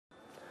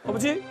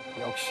아버지?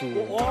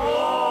 역시.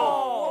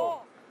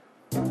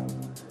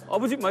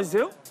 아버지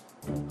맞으세요?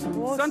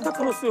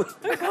 산타크로스.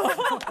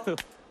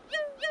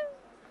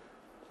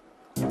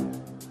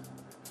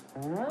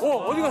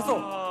 어디 갔어?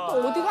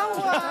 또 어디 간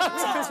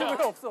거야?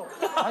 왜 없어?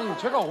 아니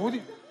제가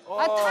어디?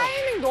 아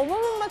타이밍 너무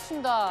못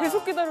맞춘다.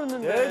 계속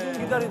기다렸는데. 대충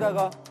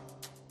기다리다가.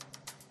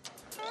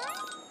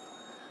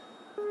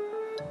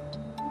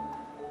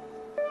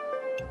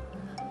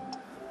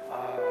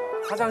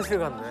 화장실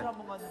갔네.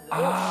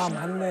 아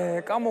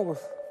맞네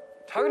까먹었어.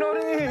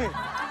 장인어른이.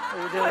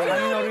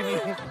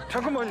 장인어른이.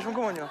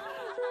 잠깐만요.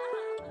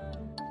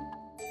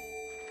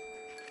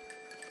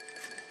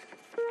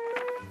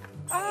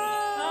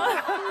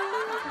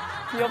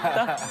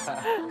 귀엽다.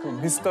 그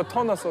미스터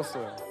터너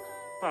썼어요.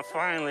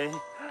 Finally.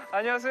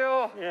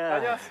 안녕하세요.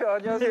 Yeah.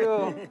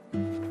 안녕하세요.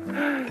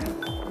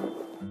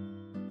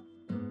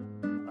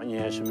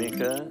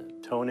 안녕하십니까.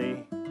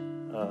 토니,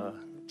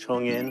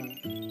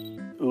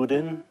 정인,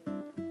 우든,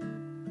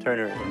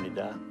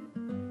 터너입니다.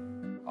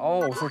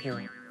 어색해요.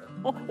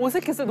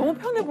 어색했어요. 너무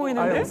편해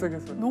보이는데?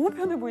 어색했어. 너무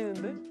편해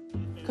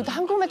보이는데? 그래도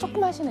한국말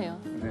조금 하시네요.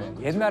 네,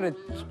 옛날에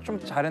좀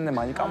잘했는데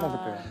많이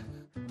까먹었대요.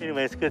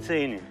 Anyway, it's good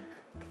seeing you.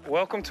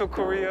 Welcome to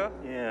Korea.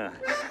 Yeah.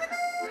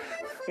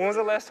 When was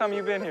the last time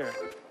you've been here?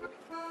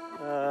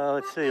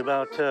 Let's see,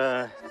 about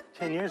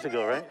 10 years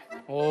ago, right?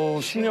 오,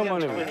 10년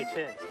만에.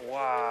 2010.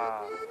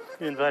 와.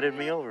 You invited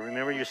me over.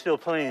 Remember, you're still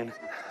playing.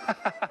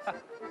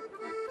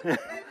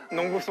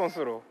 농구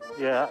선수로.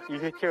 Yeah, you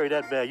can carry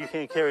that bag. You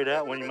can't carry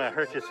that one. You might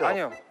hurt yourself.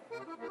 아니요.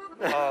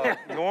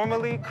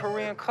 Normally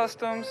Korean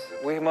customs,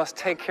 we must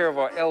take care of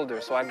our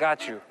elders, so I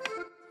got you.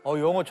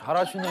 영어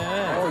잘하시네.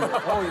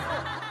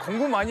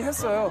 공부 많이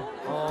했어요.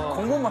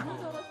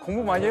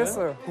 공부 많이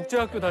했어요.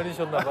 국제학교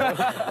다니셨나 봐요.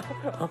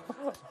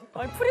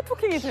 아니,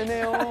 프리토킹이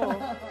되네요.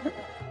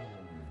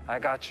 I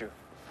got you.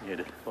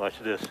 Yeah, watch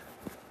this.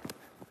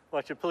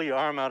 Watch you pull your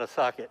arm out of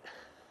socket.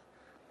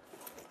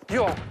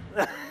 요.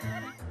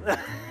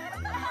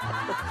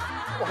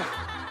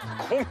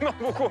 겁나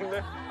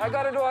무겁네. I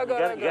got it.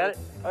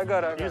 I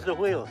got it. Use the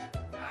wheels.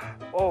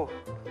 Oh.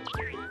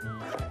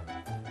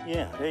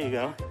 Yeah, there you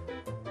go.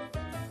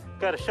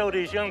 Got to show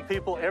these young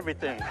people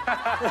everything.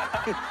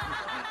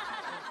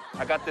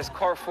 I got this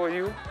cart for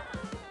you.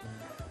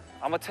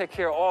 I'm gonna take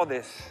care of all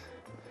this.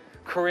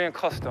 Korean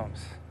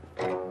customs.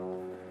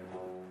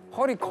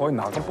 허리 거의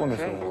나갈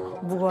뻔했어요.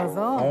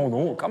 무거워서?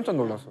 너무 깜짝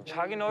놀랐어.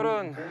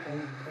 장인어른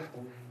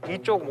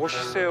이쪽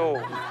모시세요.